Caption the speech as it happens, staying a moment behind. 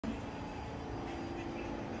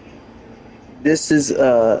This is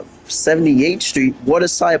 78th Street,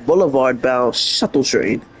 Waterside Boulevard bound shuttle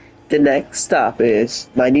train. The next stop is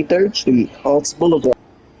 93rd Street, Halts Boulevard.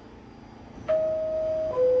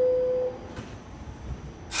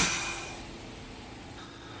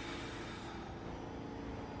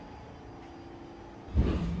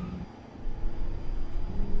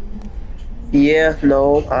 Yeah,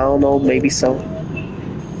 no, I don't know, maybe so.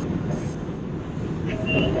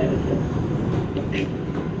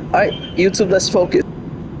 Alright, YouTube, let's focus.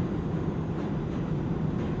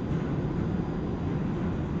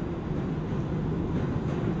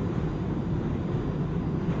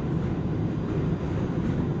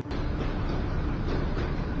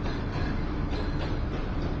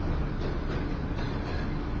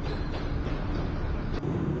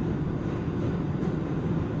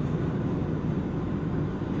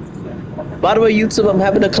 By the way, YouTube, I'm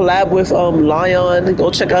having a collab with Lion. Go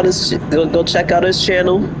check out his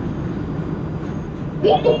channel.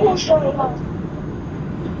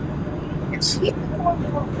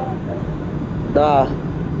 Nah.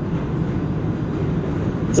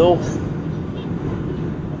 So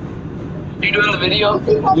You doing the video?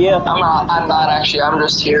 yeah. I'm not actually. I'm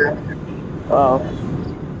just here. Alright,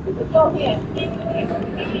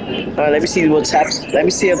 let me see what taps. Let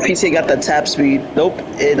me see if PC got the tap speed. Nope,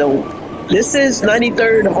 it don't. This is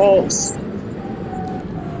 93rd Halts.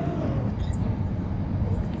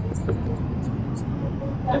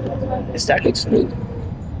 Is that smooth?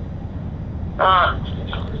 Uh.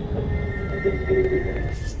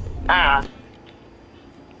 Ah.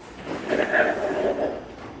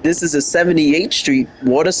 This is a 78th Street,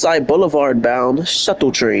 Waterside Boulevard bound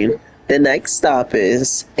shuttle train. The next stop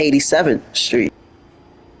is 87th Street.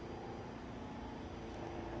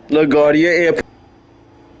 LaGuardia Airport.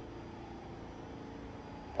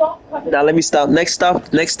 Now let me stop. Next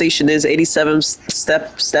station is 87.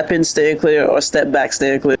 Step in, stand clear, or step back,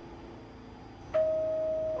 stand clear.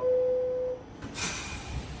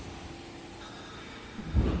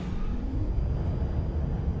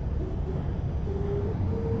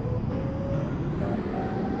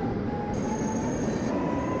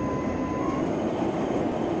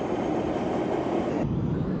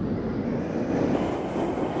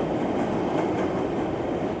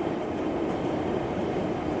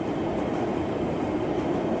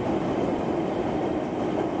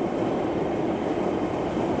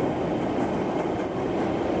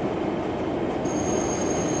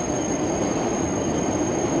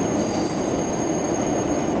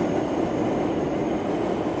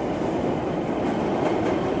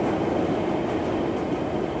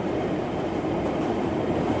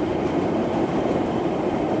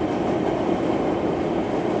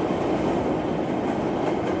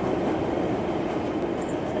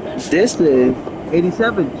 This is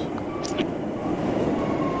 87.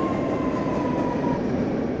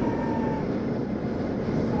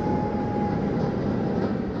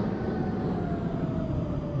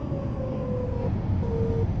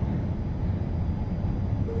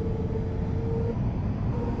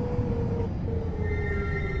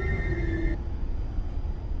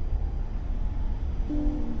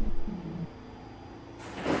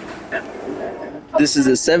 This is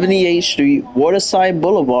a 78th Street, Waterside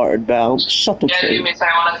Boulevard bound shuttle train.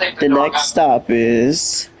 The next stop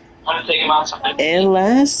is, and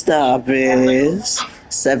last stop is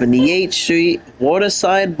 78th Street,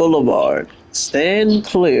 Waterside Boulevard. Stand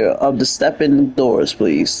clear of the step-in doors,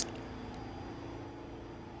 please.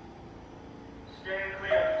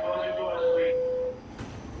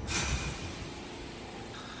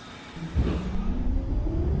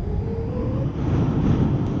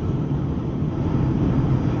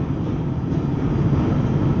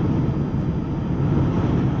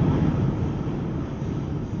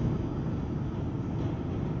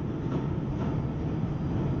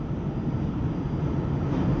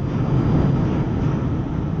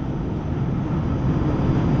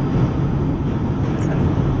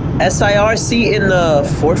 SIRC in the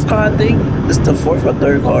fourth car, I think. This is the fourth or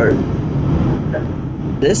third car.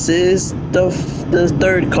 This is the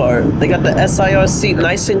third car. They got the SIRC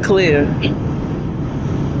nice and clear.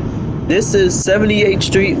 This is 78th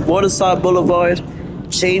Street, Waterside Boulevard.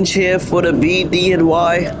 Change here for the B, D, and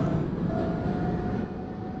Y.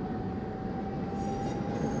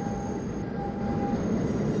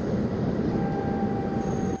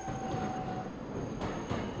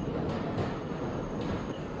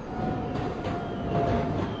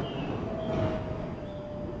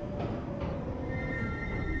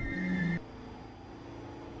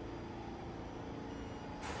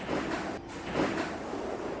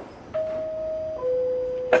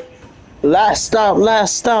 Last stop,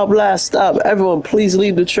 last stop, last stop. Everyone, please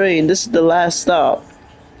leave the train. This is the last stop.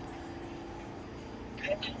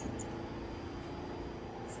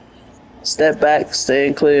 Step back,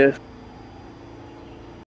 stand clear.